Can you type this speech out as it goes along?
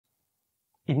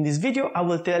In this video, I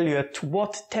will tell you at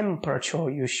what temperature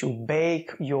you should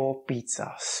bake your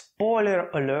pizza. Spoiler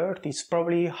alert, it's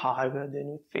probably higher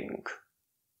than you think.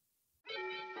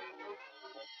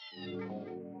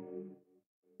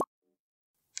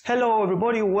 Hello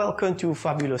everybody, welcome to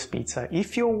Fabioulous Pizza.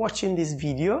 If you're watching this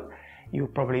video, you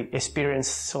probably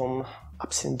experienced some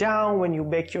ups and downs when you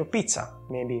bake your pizza.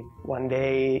 Maybe one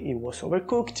day it was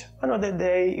overcooked, another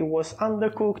day it was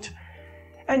undercooked,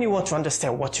 and you want to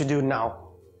understand what to do now.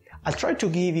 I'll try to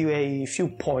give you a few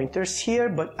pointers here,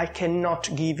 but I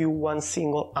cannot give you one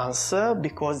single answer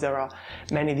because there are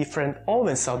many different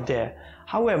ovens out there.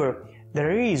 However,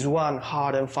 there is one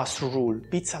hard and fast rule: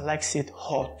 pizza likes it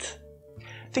hot.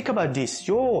 Think about this: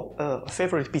 your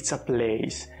favorite pizza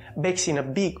place bakes in a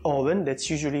big oven that's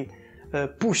usually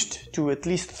pushed to at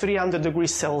least 300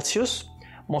 degrees Celsius,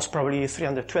 most probably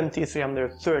 320,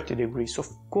 330 degrees. Of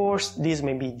course, this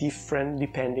may be different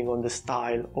depending on the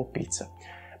style of pizza.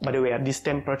 By the way, at this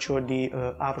temperature, the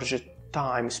average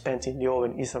time spent in the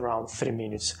oven is around 3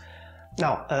 minutes.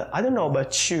 Now, I don't know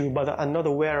about you, but I'm not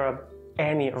aware of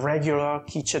any regular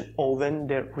kitchen oven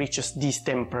that reaches this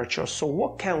temperature. So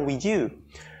what can we do?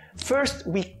 First,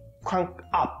 we crank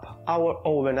up our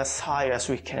oven as high as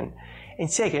we can.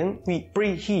 And second, we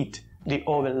preheat the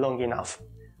oven long enough.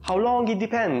 How long? It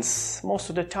depends. Most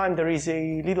of the time there is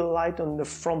a little light on the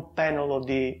front panel of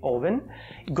the oven.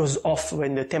 It goes off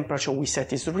when the temperature we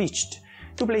set is reached.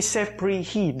 To play safe,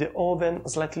 preheat the oven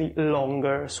slightly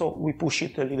longer, so we push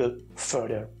it a little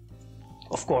further.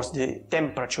 Of course, the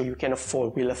temperature you can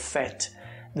afford will affect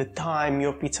the time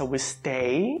your pizza will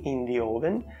stay in the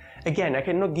oven. Again, I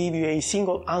cannot give you a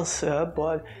single answer,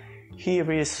 but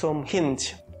here is some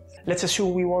hint. Let's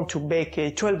assume we want to bake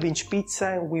a 12-inch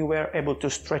pizza and we were able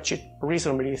to stretch it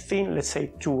reasonably thin, let's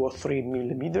say 2 or 3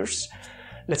 millimeters.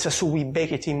 Let's assume we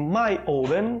bake it in my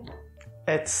oven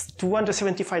at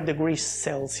 275 degrees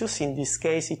Celsius. In this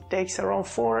case, it takes around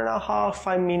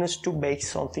 4.5–5 minutes to bake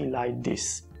something like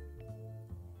this.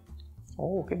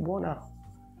 Oh, che buona!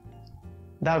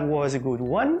 That was a good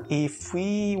one. If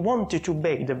we wanted to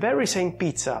bake the very same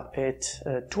pizza at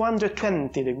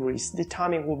 220 degrees, the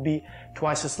timing would be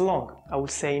twice as long. I would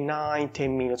say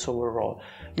 9–10 minutes overall.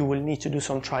 You will need to do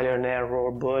some trial and error,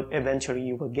 but eventually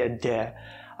you will get there.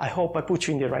 I hope I put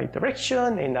you in the right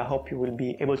direction, and I hope you will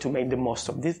be able to make the most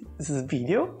of this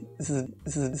video.